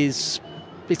it's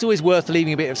always worth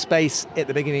leaving a bit of space at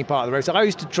the beginning part of the race. So I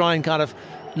used to try and kind of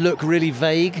look really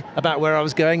vague about where I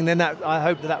was going, and then I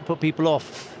hope that put people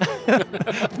off,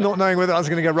 not knowing whether I was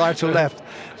going to go right or left.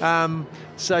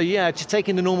 So yeah, just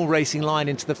taking the normal racing line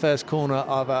into the first corner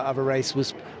of a race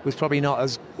was probably not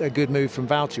as a good move from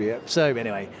Valtteri. So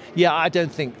anyway, yeah, I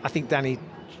think Danny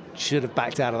should have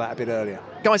backed out of that a bit earlier.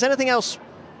 Guys, anything else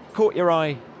caught your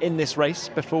eye in this race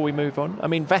before we move on? I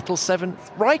mean, Vettel 7th,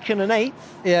 Raikkonen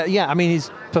 8th. Yeah. I mean, he's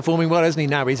performing well, isn't he?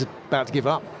 Now he's about to give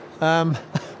up.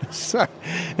 So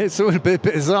it's all a bit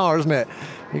bizarre, isn't it?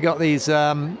 You got these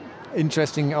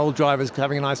interesting old drivers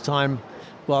having a nice time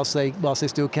whilst they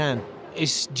still can.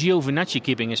 Is Giovinazzi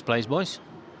keeping his place, boys?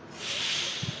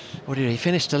 What did he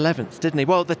finished 11th, didn't he?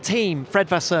 Well, the team, Fred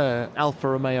Vasseur, Alfa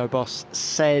Romeo boss,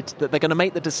 said that they're going to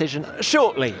make the decision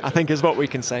shortly, I think is what we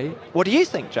can say. What do you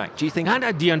think, Jack? Do you think...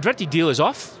 The Andretti deal is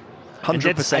off.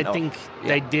 100% I think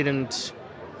they didn't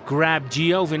grab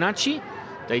Giovinazzi.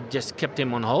 They just kept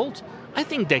him on hold. I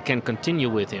think they can continue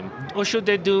with him. Or should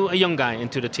they do a young guy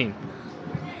into the team?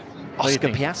 Oscar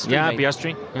Piastri? Yeah, maybe?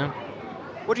 Piastri. Yeah.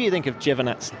 What do you think of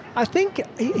Giovinazzi? I think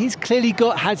he's clearly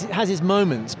has his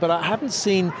moments, but I haven't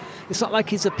seen... It's not like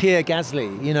he's a Pierre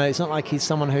Gasly, you know. It's not like he's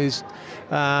someone who's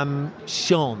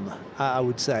shone, I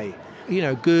would say. You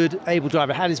know, good, able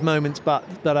driver, had his moments, but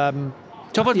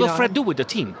so what will Fred do with the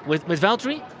team? With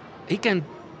Valtteri? He can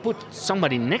put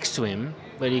somebody next to him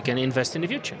where he can invest in the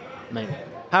future, maybe.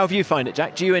 How have you found it,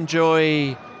 Jack? Do you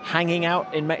enjoy hanging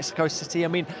out in Mexico City? I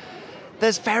mean,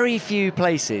 there's very few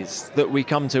places that we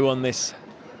come to on this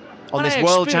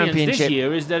World Championship. This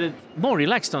year is that it's more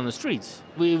relaxed on the streets.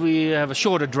 We have a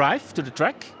shorter drive to the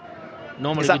track.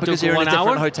 Normally, is that because you're in a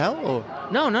different hotel? Or?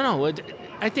 No.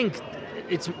 I think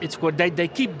it's what they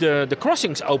keep the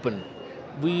crossings open.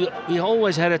 We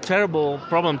always had a terrible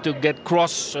problem to get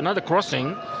another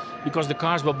crossing because the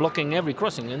cars were blocking every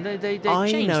crossing, and they changed a little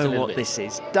bit. I know what this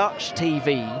is. Dutch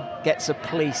TV gets a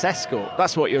police escort.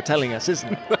 That's what you're telling us,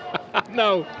 isn't it?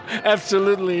 No,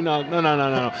 absolutely not.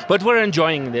 No. But we're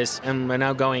enjoying this, and we're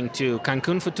now going to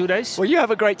Cancun for 2 days. Well, you have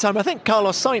a great time. I think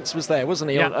Carlos Sainz was there, wasn't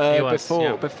he? Yeah, he was.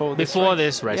 Before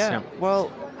this race. Yeah.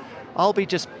 Well, I'll be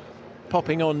just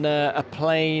popping on a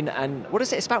plane, and what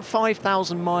is it? It's about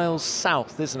 5,000 miles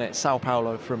south, isn't it? Sao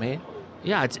Paulo from here.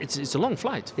 Yeah, it's a long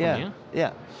flight from here.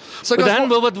 Yeah. So but then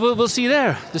we'll see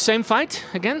there. The same fight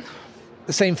again?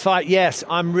 The same fight, yes.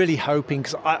 I'm really hoping,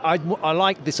 because I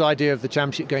like this idea of the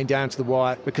championship going down to the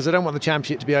wire, because I don't want the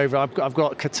championship to be over. I've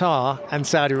got Qatar and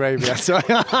Saudi Arabia, so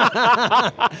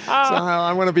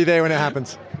I want to be there when it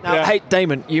happens. Now, Hey,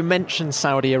 Damon, you mentioned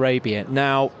Saudi Arabia.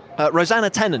 Now, Rosanna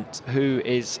Tennant, who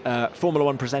is Formula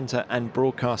One presenter and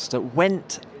broadcaster,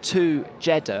 went to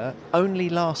Jeddah only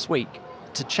last week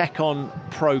to check on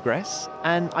progress,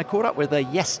 and I caught up with her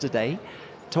yesterday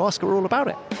to ask her all about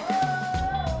it.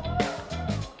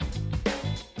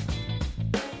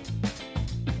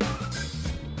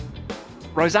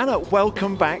 Rosanna,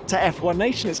 welcome back to F1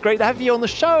 Nation. It's great to have you on the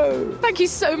show. Thank you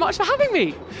so much for having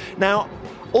me. Now,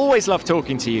 always love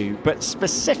talking to you, but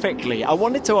specifically, I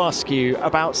wanted to ask you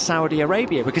about Saudi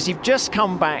Arabia, because you've just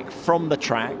come back from the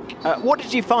track. What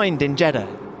did you find in Jeddah?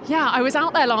 Yeah, I was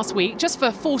out there last week just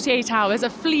for 48 hours,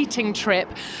 a fleeting trip.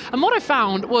 And what I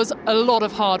found was a lot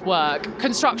of hard work.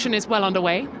 Construction is well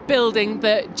underway, building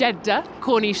the Jeddah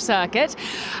Corniche circuit.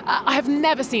 I have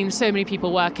never seen so many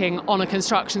people working on a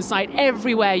construction site.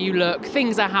 Everywhere you look,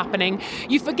 things are happening.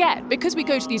 You forget, because we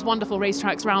go to these wonderful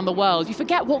racetracks around the world, you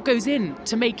forget what goes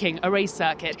into making a race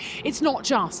circuit. It's not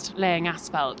just laying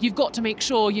asphalt. You've got to make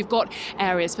sure you've got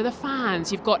areas for the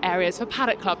fans, you've got areas for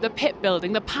Paddock Club, the pit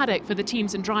building, the paddock for the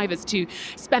teams and drivers to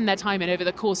spend their time in over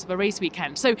the course of a race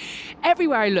weekend. So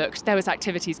everywhere I looked, there was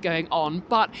activities going on,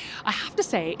 but I have to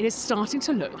say it is starting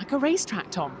to look like a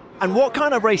racetrack, Tom. And what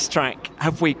kind of racetrack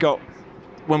have we got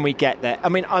when we get there? I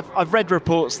mean, I've read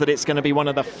reports that it's going to be one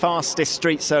of the fastest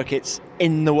street circuits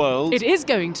in the world. It is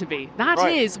going to be. That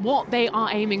is what they are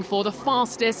aiming for, the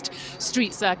fastest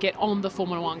street circuit on the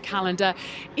Formula One calendar.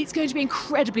 It's going to be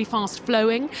incredibly fast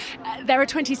flowing. There are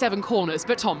 27 corners,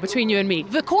 but Tom, between you and me,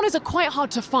 the corners are quite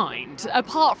hard to find.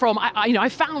 Apart from, I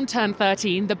found turn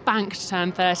 13, the banked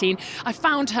turn 13. I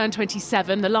found turn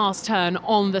 27, the last turn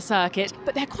on the circuit,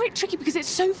 but they're quite tricky because it's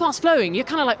so fast flowing. You're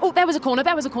kind of like, oh, there was a corner.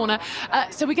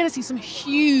 So we're going to see some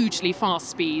hugely fast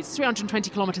speeds, 320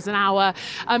 kilometres an hour.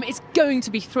 It's going to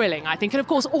be thrilling, I think, and of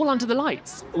course all under the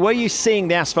lights. Were you seeing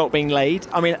the asphalt being laid?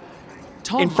 I mean,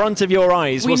 Tom, in front of your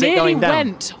eyes, was it going down? We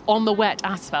nearly went on the wet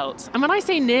asphalt, and when I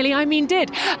say nearly, I mean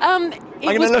did. I'm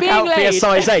going to look out for your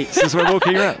size 8s as we're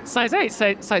walking around. Size 8,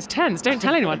 size 10s, don't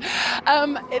tell anyone.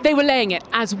 They were laying it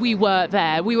as we were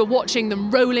there. We were watching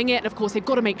them rolling it, and of course they've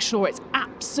got to make sure it's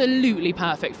absolutely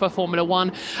perfect for Formula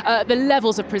One. The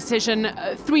levels of precision,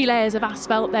 3 layers of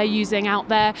asphalt they're using out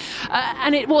there,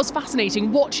 and it was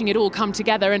fascinating watching it all come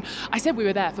together. And I said we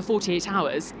were there for 48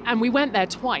 hours, and we went there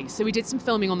twice. So we did some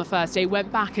filming on the first day, went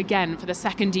back again for the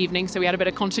second evening, so we had a bit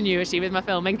of continuity with my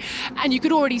filming, and you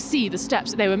could already see the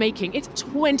steps that they were making. It's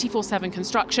 24/7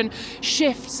 construction,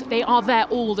 shifts, they are there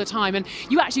all the time, and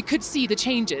you actually could see the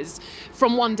changes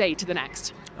from one day to the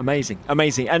next. Amazing.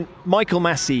 And Michael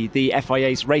Massey, the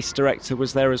FIA's race director,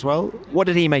 was there as well. What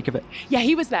did he make of it? Yeah,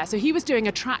 he was there. So he was doing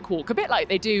a track walk, a bit like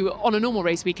they do on a normal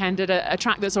race weekend at a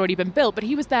track that's already been built. But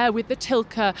he was there with the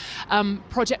Tilke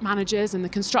project managers and the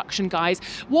construction guys,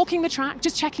 walking the track,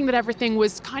 just checking that everything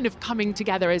was kind of coming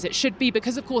together as it should be,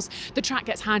 because of course the track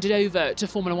gets handed over to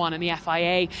Formula One and the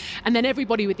FIA, and then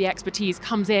everybody with the expertise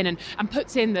comes in and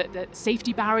puts in the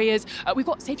safety barriers. We've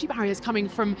got safety barriers coming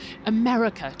from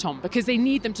America, Tom, because they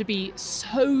need them to be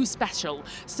so special,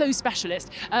 so specialist,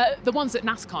 the ones that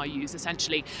NASCAR use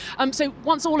essentially. So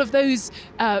once all of those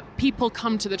people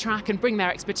come to the track and bring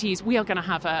their expertise, we are going to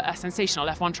have a sensational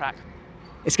F1 track.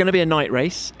 It's going to be a night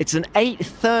race. It's an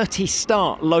 8:30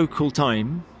 start local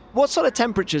time. What sort of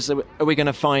temperatures are we going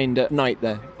to find at night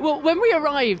there? Well, when we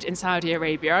arrived in Saudi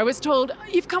Arabia, I was told,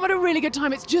 you've come at a really good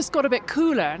time, it's just got a bit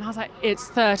cooler. And I was like, it's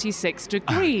 36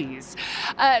 degrees.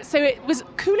 So it was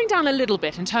cooling down a little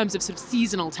bit in terms of sort of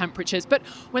seasonal temperatures. But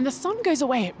when the sun goes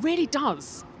away, it really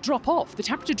does drop off. The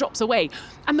temperature drops away.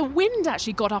 And the wind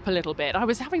actually got up a little bit. I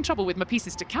was having trouble with my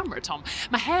pieces to camera, Tom.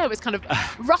 My hair was kind of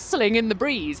rustling in the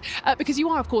breeze because you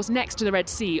are, of course, next to the Red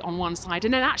Sea on one side.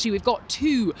 And then actually we've got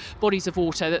 2 bodies of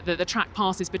water that the track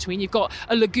passes between. You've got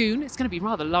a lagoon. It's going to be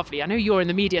rather lovely. I know you're in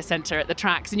the media centre at the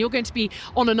tracks and you're going to be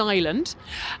on an island.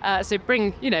 So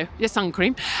bring, your sun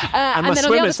cream. And my then swimmers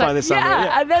on the other side, by the sun.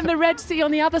 Yeah. And then the Red Sea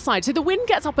on the other side. So the wind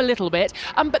gets up a little bit,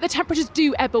 but the temperatures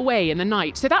do ebb away in the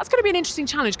night. So that's going to be an interesting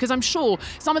challenge, because I'm sure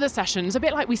some of the sessions, a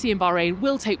bit like we see in Bahrain,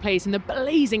 will take place in the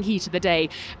blazing heat of the day,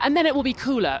 and then it will be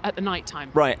cooler at the night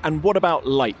time. Right, and what about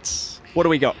lights? What do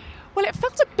we got? Well, it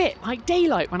felt a bit like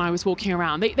daylight when I was walking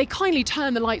around. They kindly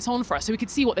turned the lights on for us so we could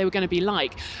see what they were going to be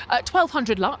like.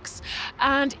 1200 lux,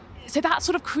 and so that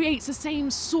sort of creates the same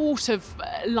sort of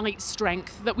light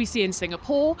strength that we see in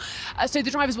Singapore. So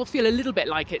the drivers will feel a little bit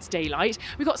like it's daylight.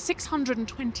 We've got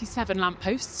 627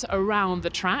 lampposts around the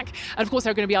track. And of course,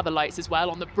 there are going to be other lights as well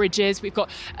on the bridges. We've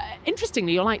got,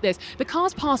 interestingly, you'll like this, the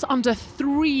cars pass under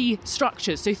 3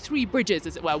 structures, so 3 bridges,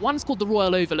 as it were. One's called the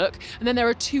Royal Overlook, and then there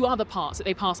are 2 other parts that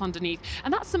they pass underneath.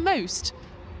 And that's the most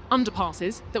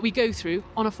underpasses that we go through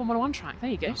on a Formula One track. There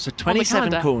you go. So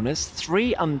 27 corners,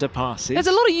 3 underpasses. There's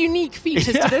a lot of unique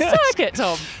features to this circuit,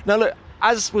 Tom. Now look,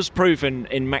 as was proven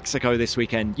in Mexico this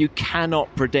weekend, you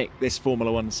cannot predict this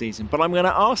Formula One season, but I'm going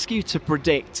to ask you to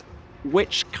predict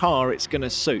which car it's going to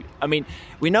suit. I mean,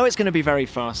 we know it's going to be very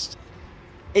fast.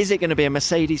 Is it going to be a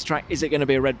Mercedes track? Is it going to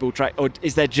be a Red Bull track? Or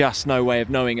is there just no way of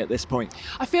knowing at this point?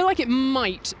 I feel like it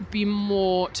might be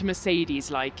more to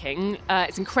Mercedes liking.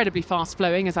 It's incredibly fast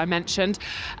flowing, as I mentioned.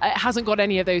 It hasn't got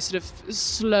any of those sort of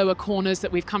slower corners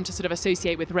that we've come to sort of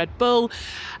associate with Red Bull.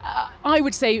 I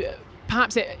would say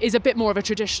perhaps it is a bit more of a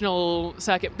traditional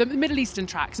circuit. The Middle Eastern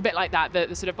tracks, a bit like that,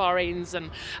 the sort of Bahrains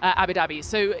and Abu Dhabi.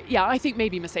 So, yeah, I think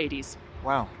maybe Mercedes.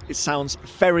 Wow, it sounds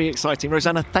very exciting.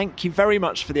 Rosanna, thank you very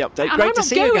much for the update. And Great to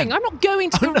see you again. I'm not going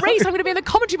to the race. I'm going to be in the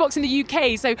commentary box in the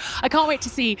UK. So I can't wait to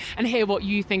see and hear what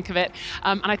you think of it.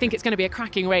 And I think it's going to be a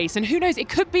cracking race. And who knows, it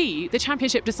could be the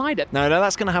championship decider. No,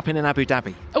 that's going to happen in Abu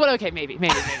Dhabi. Oh, well, okay, maybe.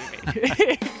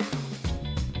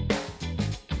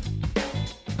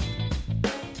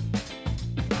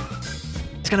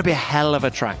 It's going to be a hell of a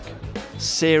track.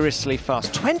 Seriously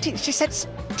fast. She said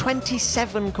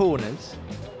 27 corners.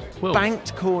 Whoa.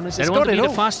 Banked corners. They It's want got to be it the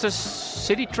all. fastest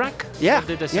city track? Yeah, What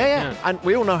did they say? yeah. And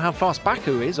we all know how fast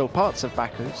Baku is, or parts of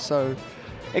Baku. So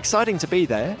exciting to be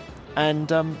there. And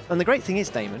the great thing is,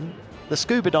 Damon, the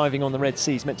scuba diving on the Red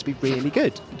Sea is meant to be really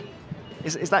good.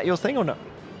 Is that your thing or not?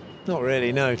 Not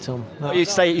really, no, Tom. No. You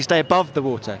stay above the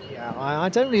water. Yeah, I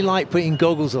don't really like putting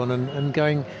goggles on and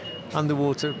going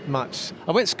underwater much.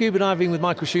 I went scuba diving with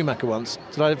Michael Schumacher once.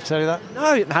 Did I ever tell you that?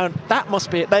 No, that must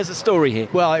be it. There's a story here.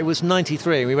 Well, it was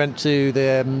 '93. We went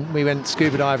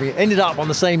scuba diving. Ended up on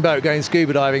the same boat going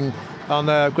scuba diving on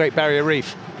the Great Barrier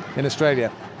Reef in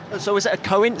Australia. So was it a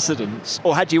coincidence,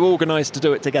 or had you organised to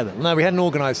do it together? No, we hadn't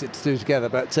organised it to do together,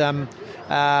 but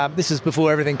this is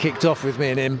before everything kicked off with me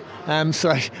and him.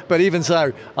 But even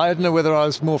so, I didn't know whether I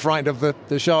was more frightened of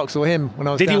the sharks or him when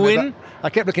I was Did down he there, win? but I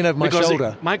kept looking over my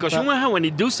shoulder. Michael Schumacher, when he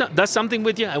does something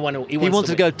with you, he wanted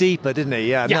to go deeper, didn't he?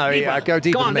 Yeah, go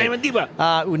deeper. Go on, than me. Damon, deeper.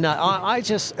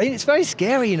 It's very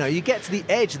scary, you know. You get to the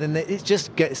edge, then it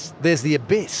just gets, there's the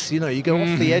abyss, you know. You go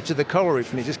off the edge of the coral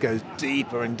reef and it just goes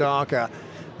deeper and darker.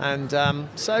 And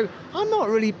so I'm not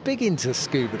really big into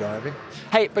scuba diving.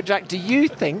 Hey, but Jack, do you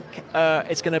think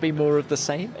it's going to be more of the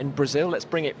same in Brazil? Let's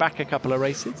bring it back a couple of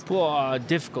races.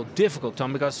 Difficult,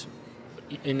 Tom, because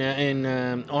in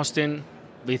Austin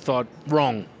we thought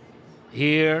wrong.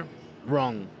 Here,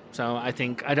 wrong. So I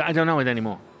think I don't know it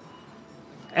anymore.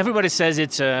 Everybody says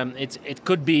it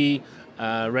could be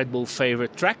Red Bull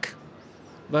favorite track,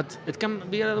 but it can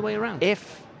be the other way around.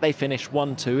 If they finish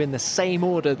 1-2 in the same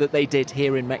order that they did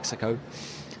here in Mexico,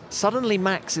 suddenly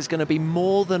Max is going to be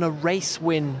more than a race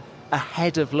win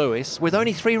ahead of Lewis with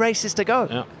only 3 races to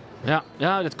go. Yeah,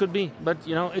 that could be. But,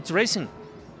 you know, it's racing.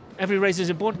 Every race is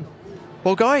important.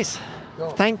 Well, guys,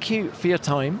 thank you for your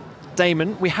time.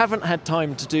 Damon, we haven't had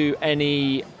time to do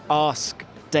any Ask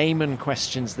Damon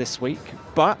questions this week,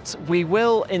 but we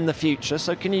will in the future.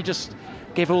 So can you just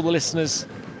give all the listeners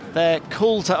their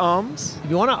call to arms? If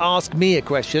you want to ask me a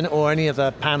question or any of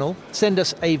the panel, send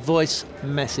us a voice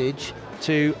message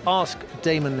to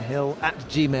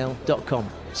askdamonhill@gmail.com.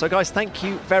 So guys, thank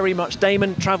you very much.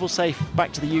 Damon, travel safe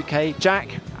back to the UK. Jack,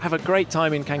 have a great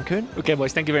time in Cancun. Okay,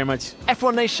 boys, thank you very much.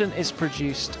 F1 Nation is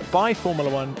produced by Formula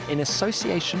One in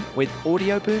association with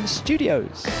Audio Boom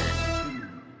Studios.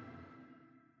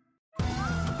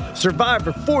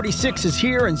 Survivor 46 is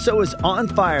here, and so is On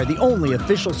Fire, the only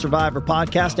official Survivor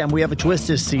podcast, and we have a twist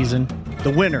this season. The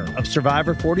winner of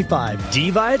Survivor 45,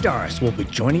 Dee Valladares, will be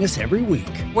joining us every week.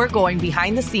 We're going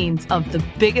behind the scenes of the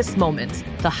biggest moments,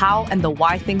 the how and the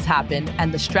why things happen,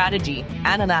 and the strategy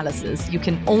and analysis you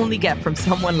can only get from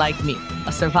someone like me,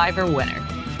 a Survivor winner.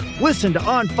 Listen to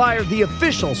On Fire, the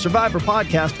official Survivor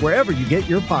podcast, wherever you get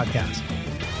your podcast.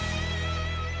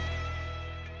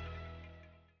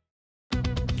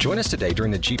 Join us today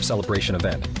during the Jeep Celebration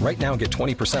event. Right now, get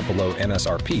 20% below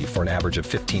MSRP for an average of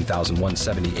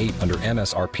 $15,178 under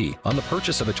MSRP on the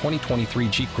purchase of a 2023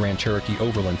 Jeep Grand Cherokee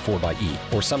Overland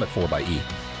 4xE or Summit 4xE.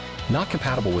 Not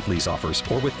compatible with lease offers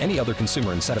or with any other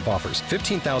consumer incentive offers.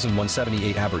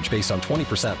 $15,178 average based on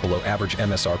 20% below average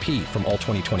MSRP from all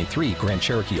 2023 Grand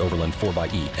Cherokee Overland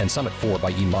 4xE and Summit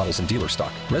 4xE models in dealer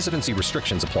stock. Residency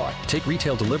restrictions apply. Take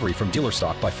retail delivery from dealer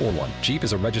stock by 4/1. Jeep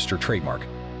is a registered trademark.